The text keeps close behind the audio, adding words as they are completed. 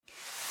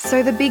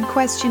So the big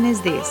question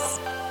is this: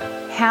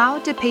 how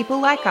do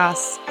people like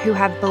us, who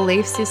have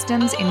belief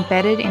systems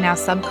embedded in our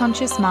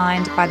subconscious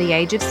mind by the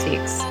age of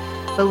 6,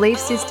 belief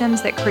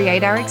systems that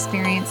create our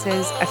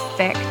experiences,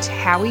 affect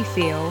how we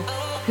feel,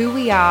 who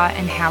we are,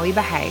 and how we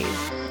behave,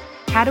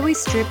 how do we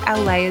strip our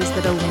layers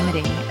that are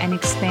limiting and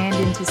expand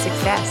into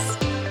success?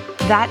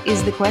 That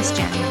is the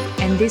question,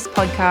 and this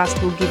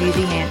podcast will give you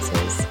the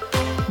answers.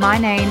 My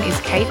name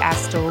is Kate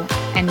Astill,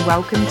 and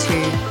welcome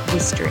to The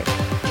Strip.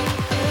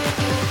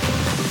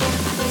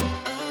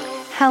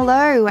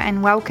 Hello,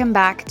 and welcome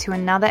back to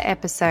another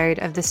episode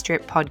of the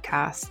Strip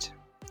podcast.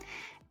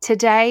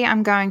 Today,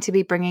 I'm going to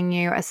be bringing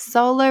you a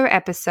solo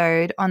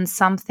episode on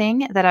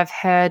something that I've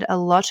heard a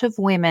lot of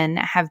women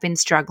have been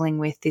struggling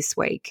with this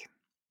week.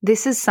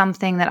 This is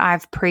something that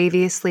I've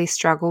previously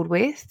struggled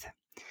with.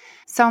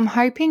 So I'm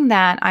hoping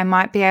that I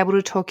might be able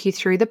to talk you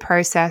through the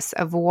process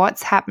of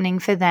what's happening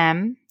for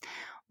them,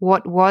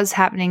 what was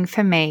happening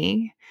for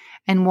me,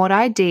 and what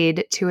I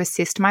did to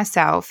assist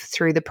myself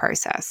through the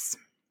process.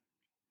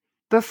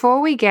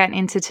 Before we get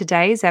into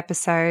today's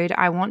episode,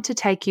 I want to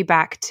take you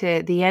back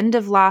to the end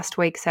of last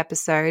week's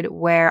episode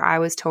where I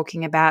was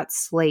talking about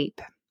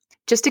sleep.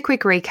 Just a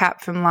quick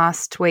recap from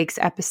last week's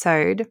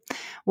episode.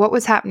 What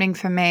was happening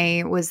for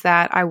me was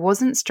that I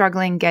wasn't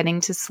struggling getting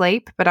to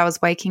sleep, but I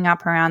was waking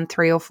up around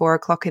 3 or 4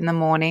 o'clock in the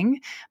morning,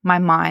 my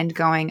mind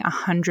going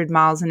 100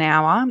 miles an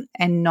hour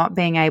and not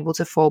being able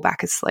to fall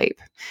back asleep.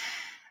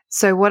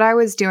 So what I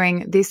was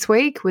doing this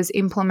week was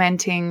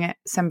implementing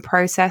some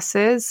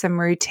processes, some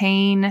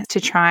routine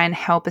to try and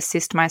help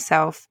assist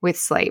myself with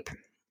sleep.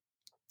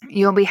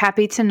 You'll be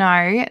happy to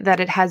know that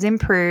it has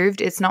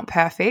improved. It's not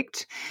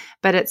perfect,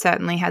 but it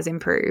certainly has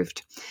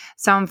improved.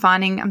 So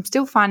I'm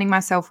still finding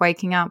myself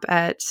waking up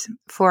at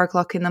 4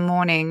 o'clock in the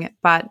morning,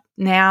 but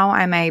now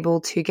I'm able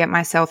to get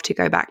myself to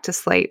go back to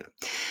sleep.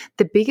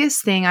 The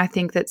biggest thing I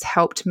think that's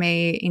helped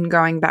me in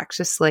going back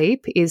to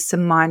sleep is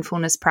some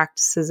mindfulness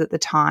practices at the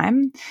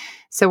time.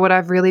 So what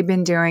I've really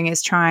been doing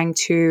is trying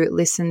to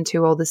listen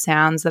to all the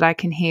sounds that I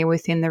can hear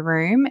within the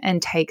room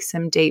and take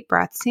some deep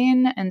breaths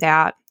in and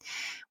out.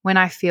 When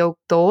I feel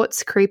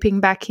thoughts creeping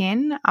back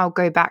in, I'll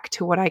go back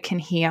to what I can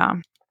hear.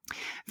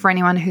 For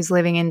anyone who's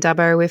living in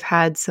Dubbo, we've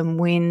had some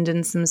wind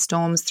and some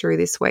storms through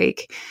this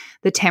week.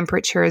 The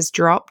temperature has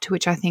dropped,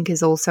 which I think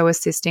is also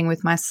assisting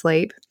with my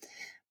sleep.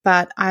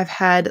 But I've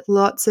had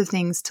lots of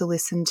things to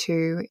listen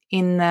to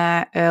in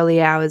the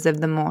early hours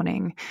of the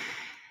morning.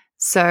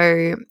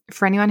 So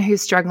for anyone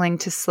who's struggling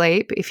to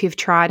sleep, if you've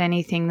tried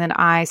anything that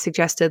I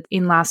suggested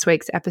in last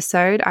week's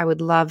episode, I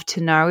would love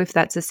to know if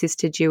that's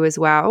assisted you as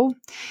well.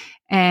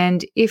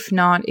 And if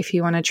not, if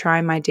you want to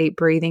try my deep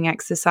breathing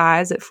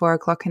exercise at 4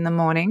 o'clock in the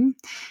morning,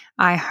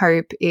 I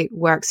hope it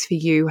works for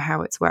you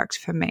how it's worked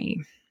for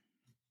me.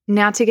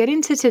 Now, to get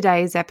into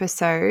today's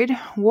episode,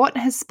 what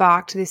has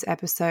sparked this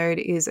episode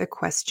is a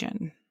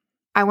question.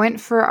 I went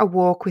for a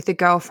walk with a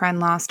girlfriend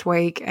last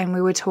week and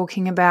we were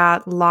talking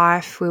about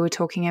life, we were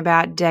talking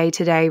about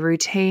day-to-day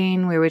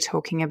routine, we were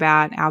talking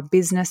about our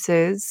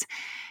businesses,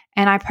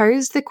 and I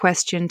posed the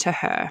question to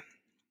her.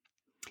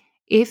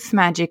 If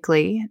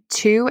magically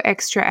 2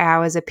 extra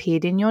hours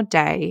appeared in your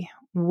day,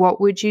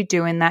 what would you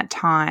do in that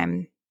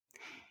time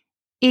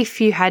if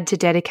you had to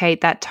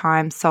dedicate that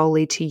time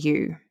solely to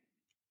you?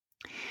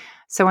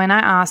 So when I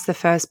asked the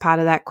first part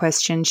of that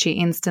question, she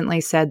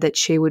instantly said that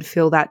she would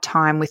fill that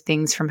time with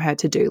things from her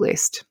to-do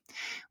list,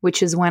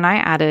 which is when I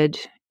added,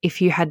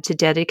 if you had to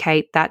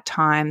dedicate that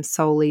time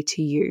solely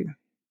to you.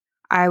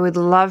 I would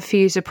love for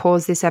you to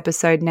pause this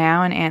episode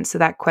now and answer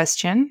that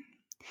question.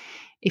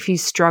 If you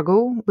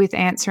struggle with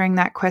answering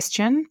that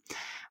question,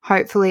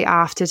 hopefully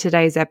after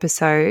today's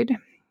episode,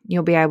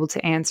 you'll be able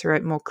to answer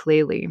it more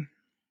clearly.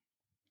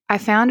 I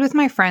found with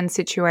my friend's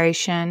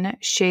situation,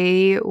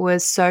 she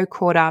was so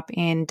caught up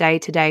in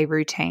day-to-day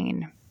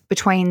routine.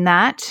 Between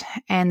that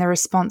and the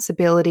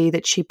responsibility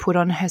that she put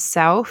on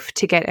herself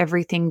to get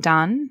everything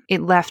done,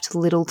 it left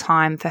little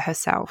time for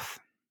herself.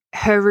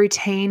 Her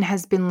routine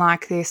has been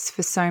like this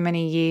for so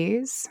many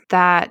years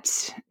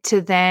that to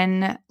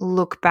then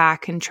look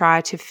back and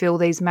try to fill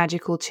these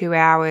magical 2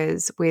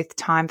 hours with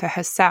time for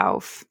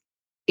herself,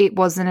 it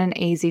wasn't an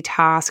easy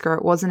task or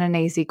it wasn't an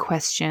easy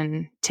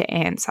question to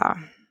answer.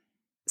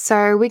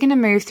 So we're going to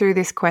move through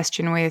this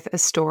question with a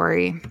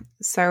story.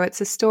 So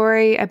it's a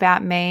story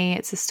about me,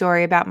 it's a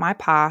story about my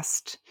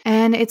past,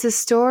 and it's a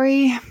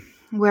story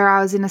where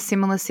I was in a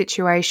similar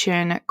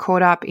situation,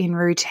 caught up in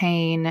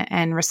routine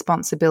and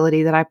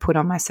responsibility that I put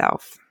on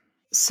myself.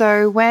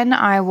 So when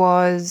I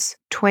was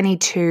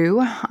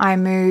 22, I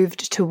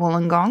moved to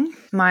Wollongong.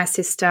 My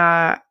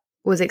sister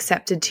was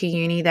accepted to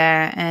uni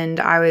there and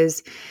I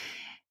was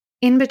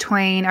in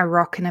between a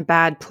rock and a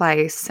bad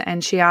place,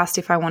 and she asked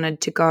if I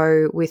wanted to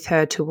go with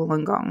her to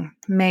Wollongong.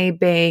 Me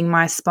being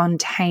my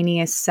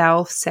spontaneous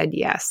self said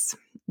yes.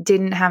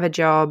 Didn't have a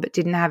job,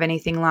 didn't have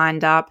anything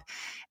lined up.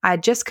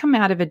 I'd just come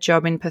out of a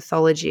job in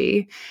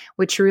pathology,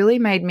 which really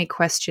made me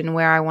question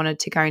where I wanted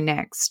to go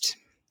next.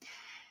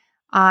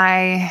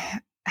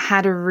 I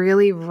had a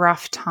really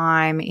rough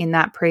time in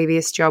that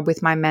previous job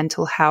with my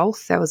mental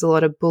health. There was a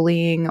lot of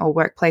bullying or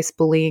workplace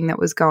bullying that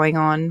was going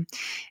on.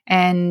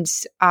 And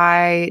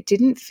I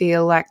didn't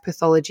feel like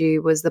pathology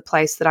was the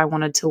place that I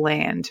wanted to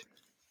land.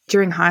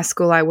 During high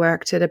school, I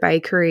worked at a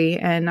bakery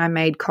and I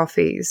made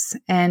coffees.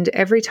 And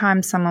every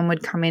time someone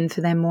would come in for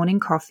their morning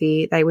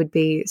coffee, they would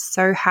be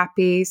so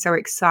happy, so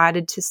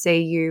excited to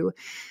see you.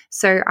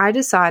 So I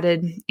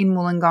decided in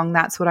Wollongong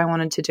that's what I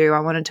wanted to do. I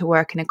wanted to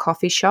work in a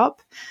coffee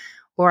shop,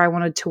 or I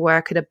wanted to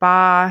work at a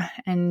bar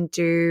and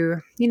do,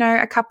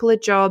 a couple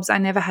of jobs. I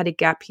never had a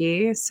gap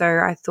year, so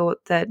I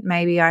thought that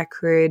maybe I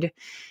could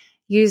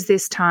use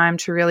this time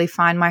to really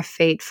find my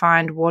feet,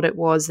 find what it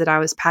was that I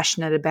was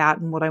passionate about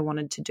and what I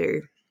wanted to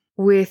do.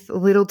 With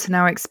little to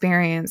no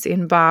experience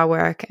in bar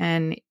work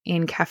and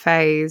in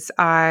cafes,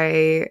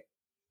 I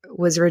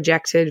was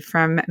rejected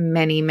from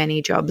many,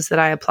 many jobs that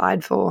I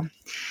applied for.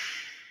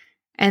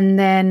 And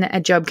then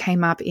a job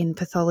came up in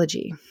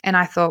pathology. And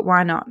I thought,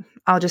 why not?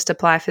 I'll just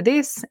apply for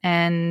this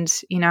and,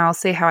 I'll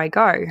see how I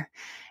go.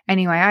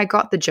 Anyway, I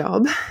got the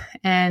job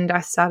and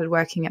I started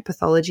working at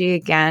pathology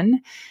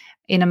again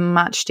in a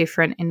much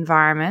different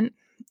environment.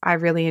 I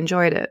really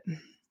enjoyed it.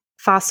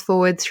 Fast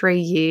forward 3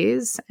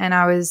 years and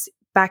I was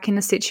back in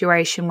a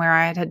situation where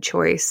I had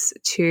choice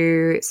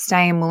to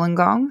stay in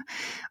Wollongong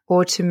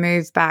or to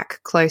move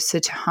back closer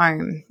to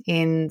home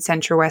in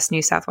Central West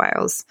New South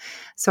Wales.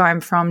 So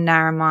I'm from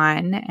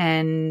Narromine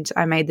and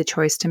I made the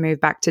choice to move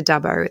back to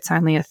Dubbo. It's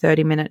only a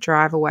 30-minute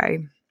drive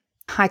away.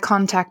 I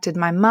contacted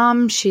my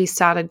mum. She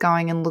started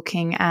going and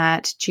looking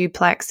at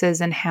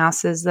duplexes and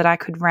houses that I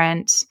could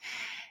rent.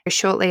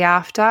 Shortly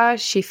after,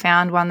 she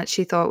found one that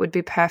she thought would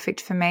be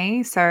perfect for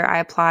me. So I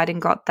applied and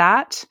got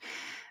that.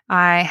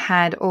 I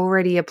had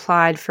already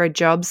applied for a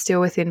job still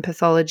within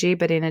pathology,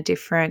 but in a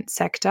different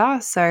sector.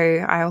 So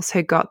I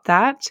also got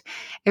that.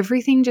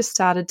 Everything just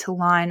started to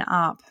line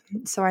up.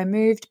 So I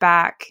moved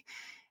back,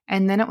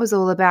 and then it was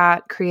all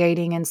about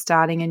creating and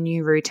starting a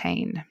new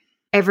routine.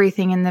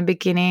 Everything in the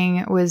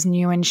beginning was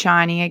new and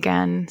shiny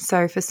again.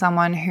 So for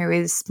someone who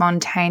is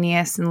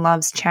spontaneous and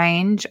loves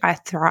change, I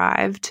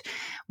thrived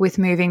with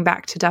moving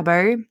back to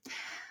Dubbo.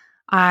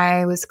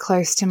 I was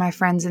close to my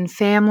friends and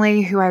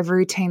family who I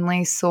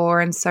routinely saw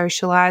and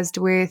socialized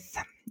with.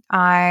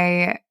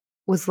 I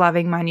was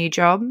loving my new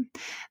job.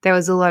 There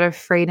was a lot of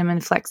freedom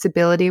and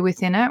flexibility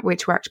within it,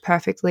 which worked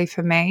perfectly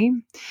for me.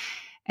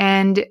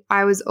 And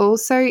I was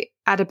also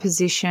at a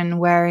position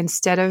where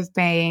instead of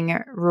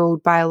being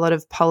ruled by a lot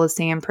of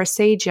policy and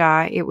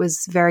procedure, it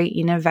was very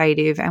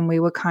innovative and we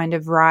were kind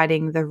of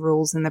writing the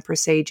rules and the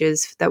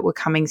procedures that were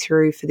coming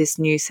through for this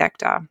new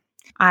sector.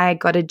 I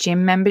got a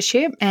gym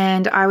membership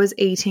and I was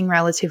eating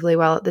relatively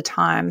well at the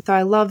time. So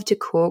I love to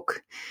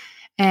cook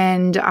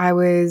and I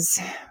was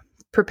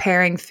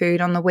preparing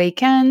food on the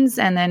weekends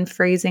and then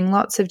freezing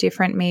lots of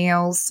different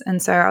meals.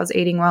 And so I was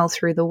eating well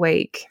through the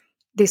week.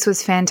 This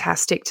was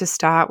fantastic to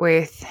start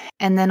with.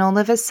 And then all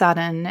of a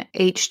sudden,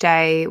 each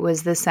day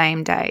was the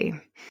same day.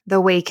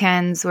 The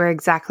weekends were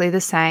exactly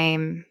the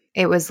same.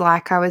 It was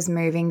like I was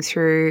moving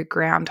through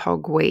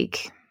Groundhog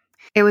Week.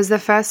 It was the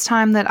first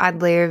time that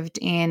I'd lived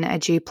in a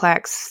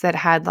duplex that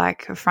had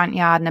like a front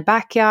yard and a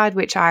backyard,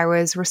 which I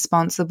was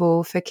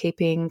responsible for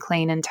keeping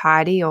clean and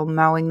tidy or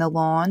mowing the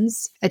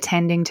lawns,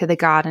 attending to the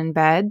garden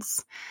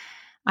beds.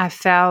 I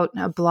felt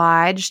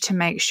obliged to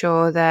make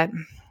sure that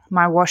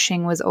my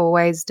washing was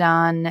always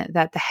done,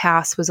 that the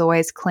house was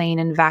always clean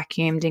and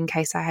vacuumed in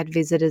case I had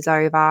visitors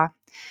over.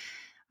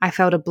 I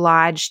felt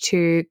obliged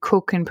to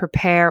cook and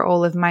prepare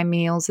all of my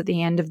meals at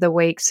the end of the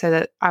week so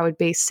that I would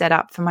be set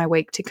up for my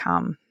week to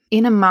come.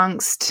 In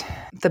amongst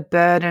the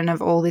burden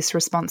of all this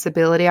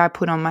responsibility I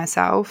put on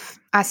myself,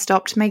 I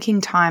stopped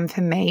making time for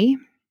me.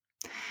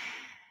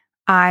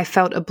 I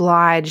felt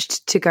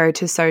obliged to go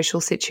to social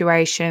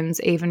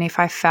situations, even if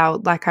I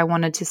felt like I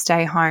wanted to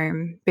stay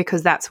home,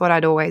 because that's what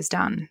I'd always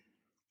done.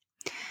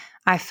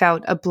 I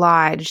felt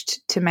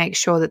obliged to make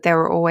sure that there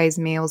were always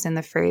meals in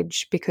the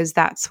fridge, because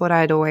that's what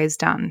I'd always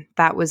done.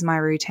 That was my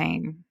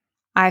routine.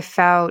 I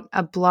felt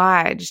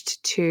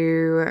obliged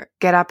to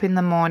get up in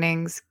the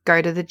mornings,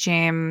 go to the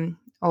gym,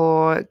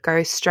 or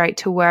go straight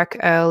to work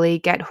early,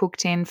 get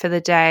hooked in for the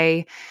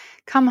day,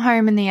 come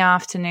home in the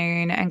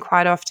afternoon, and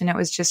quite often it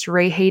was just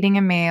reheating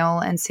a meal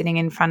and sitting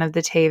in front of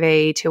the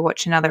TV to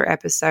watch another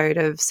episode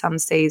of some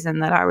season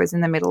that I was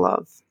in the middle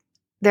of.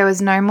 There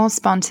was no more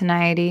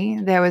spontaneity.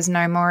 There was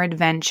no more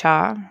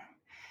adventure.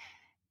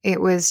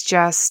 It was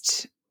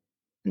just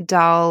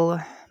dull,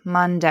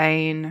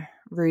 mundane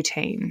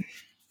routine.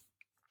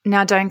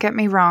 Now, don't get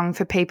me wrong,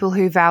 for people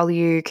who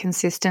value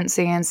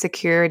consistency and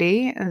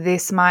security,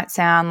 this might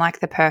sound like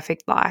the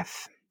perfect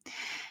life.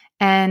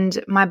 And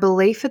my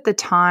belief at the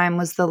time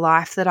was the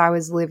life that I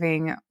was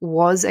living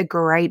was a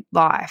great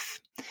life.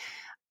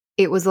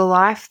 It was a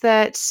life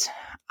that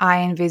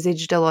I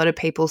envisaged a lot of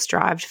people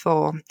strived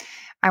for.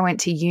 I went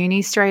to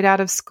uni straight out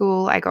of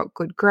school. I got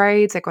good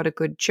grades. I got a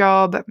good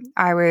job.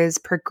 I was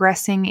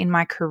progressing in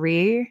my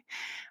career.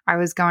 I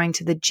was going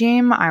to the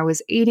gym. I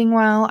was eating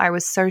well. I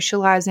was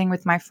socializing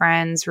with my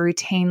friends,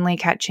 routinely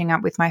catching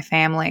up with my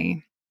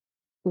family.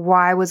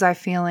 Why was I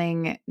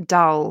feeling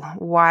dull?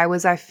 Why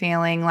was I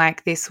feeling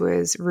like this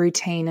was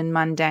routine and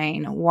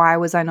mundane? Why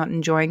was I not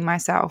enjoying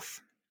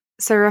myself?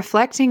 So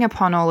reflecting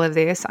upon all of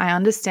this, I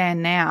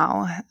understand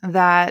now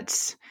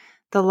that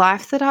the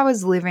life that I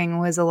was living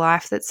was a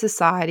life that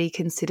society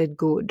considered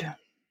good.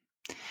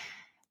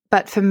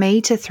 But for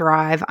me to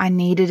thrive, I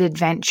needed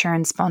adventure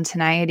and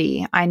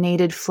spontaneity. I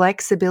needed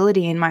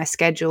flexibility in my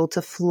schedule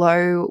to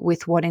flow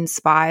with what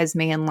inspires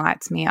me and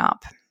lights me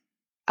up.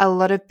 A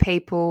lot of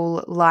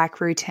people like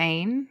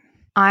routine.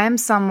 I am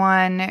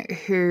someone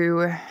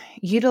who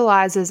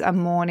utilizes a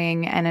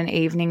morning and an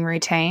evening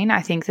routine.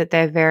 I think that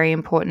they're very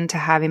important to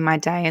have in my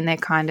day, and they're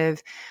kind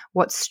of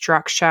what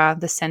structure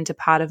the center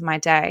part of my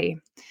day.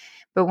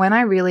 But when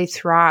I really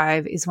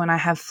thrive is when I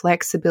have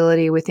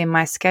flexibility within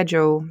my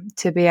schedule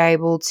to be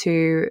able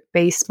to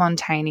be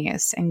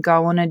spontaneous and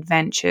go on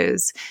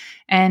adventures.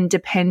 And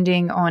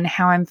depending on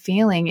how I'm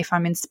feeling, if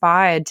I'm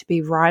inspired to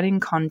be writing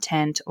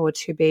content or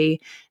to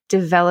be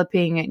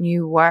developing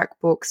new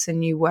workbooks and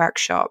new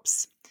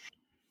workshops.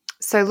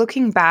 So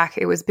looking back,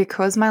 it was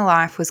because my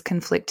life was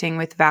conflicting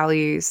with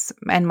values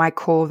and my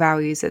core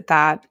values at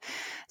that.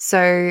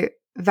 So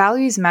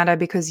values matter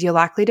because you're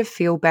likely to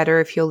feel better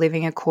if you're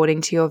living according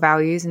to your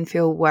values and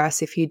feel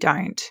worse if you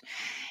don't.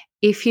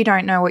 If you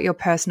don't know what your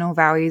personal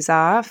values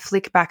are,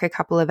 flick back a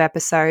couple of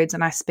episodes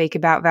and I speak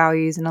about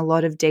values in a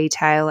lot of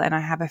detail, and I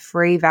have a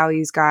free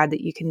values guide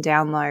that you can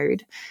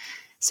download.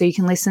 So you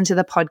can listen to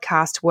the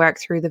podcast, work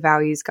through the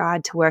values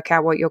guide to work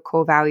out what your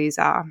core values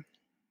are.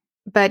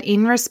 But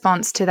in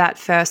response to that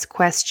first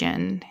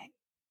question,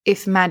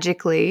 if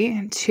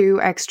magically 2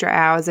 extra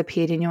hours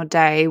appeared in your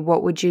day,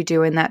 what would you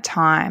do in that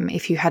time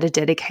if you had to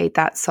dedicate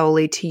that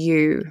solely to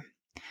you?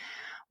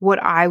 What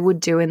I would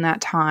do in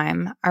that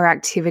time are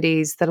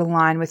activities that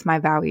align with my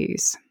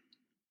values.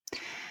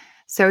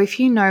 So if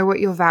you know what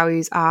your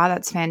values are,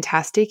 that's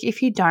fantastic.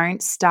 If you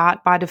don't,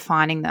 start by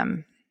defining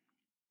them.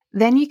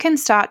 Then you can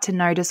start to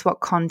notice what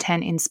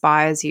content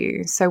inspires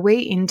you. So we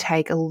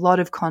intake a lot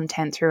of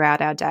content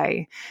throughout our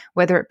day,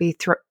 whether it be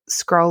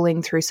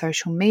scrolling through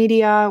social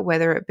media,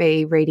 whether it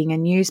be reading a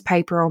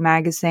newspaper or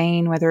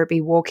magazine, whether it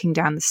be walking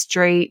down the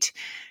street,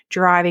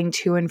 driving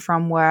to and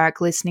from work,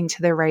 listening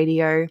to the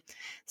radio.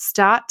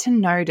 Start to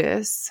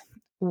notice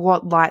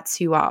what lights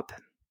you up.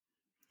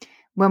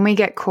 When we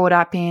get caught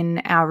up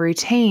in our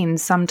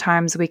routines,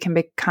 sometimes we can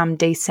become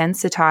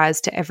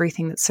desensitized to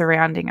everything that's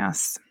surrounding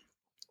us.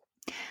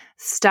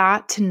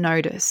 Start to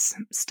notice,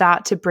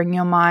 start to bring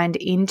your mind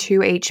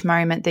into each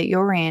moment that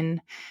you're in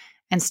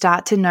and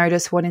start to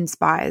notice what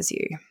inspires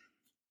you.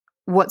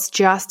 What's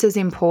just as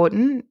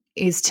important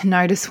is to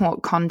notice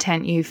what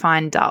content you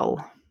find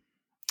dull.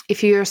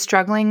 If you're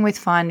struggling with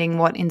finding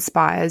what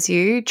inspires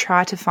you,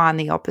 try to find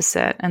the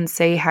opposite and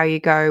see how you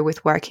go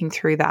with working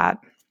through that.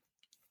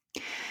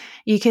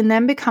 You can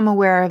then become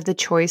aware of the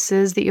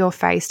choices that you're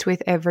faced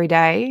with every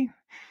day,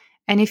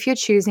 and if you're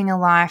choosing a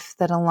life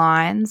that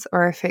aligns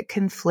or if it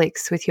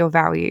conflicts with your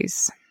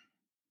values.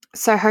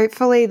 So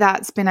hopefully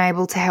that's been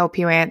able to help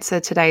you answer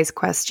today's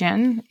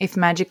question. If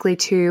magically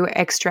 2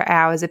 extra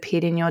hours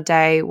appeared in your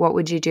day, what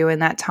would you do in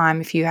that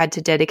time if you had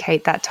to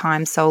dedicate that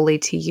time solely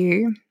to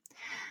you?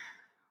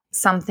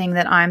 Something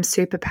that I'm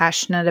super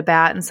passionate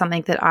about and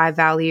something that I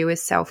value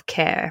is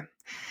self-care.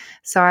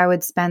 So I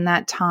would spend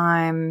that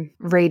time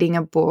reading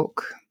a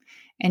book,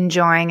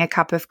 enjoying a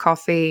cup of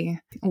coffee,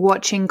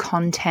 watching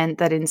content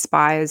that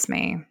inspires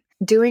me,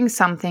 doing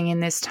something in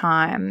this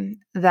time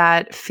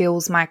that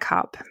fills my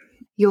cup.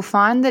 You'll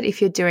find that if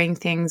you're doing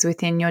things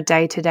within your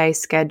day-to-day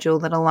schedule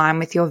that align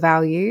with your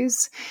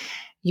values,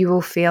 you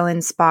will feel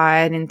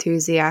inspired,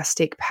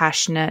 enthusiastic,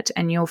 passionate,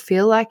 and you'll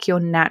feel like you're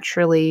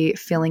naturally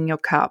filling your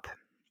cup.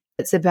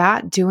 It's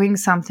about doing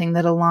something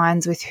that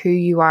aligns with who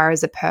you are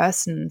as a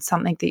person,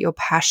 something that you're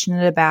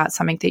passionate about,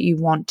 something that you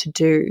want to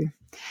do.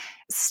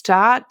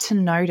 Start to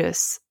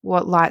notice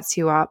what lights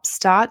you up.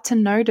 Start to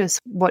notice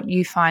what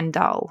you find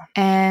dull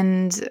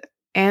and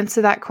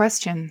answer that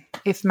question.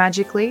 If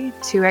magically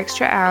 2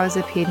 extra hours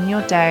appeared in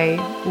your day,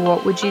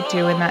 what would you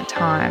do in that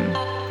time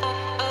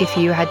if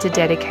you had to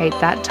dedicate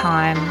that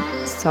time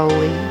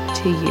solely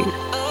to you?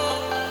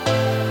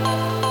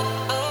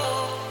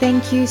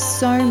 Thank you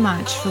so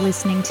much for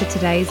listening to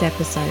today's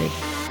episode.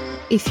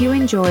 If you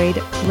enjoyed,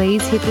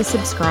 please hit the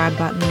subscribe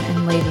button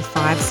and leave a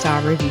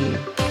 5-star review.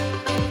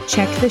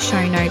 Check the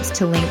show notes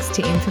to links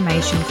to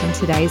information from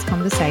today's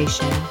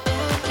conversation.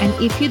 And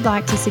if you'd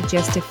like to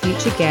suggest a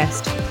future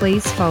guest,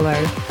 please follow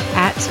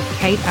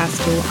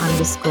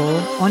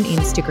 @KateAstill_ on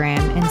Instagram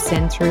and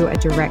send through a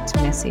direct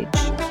message.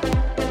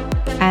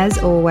 As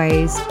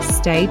always,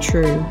 stay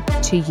true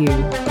to you.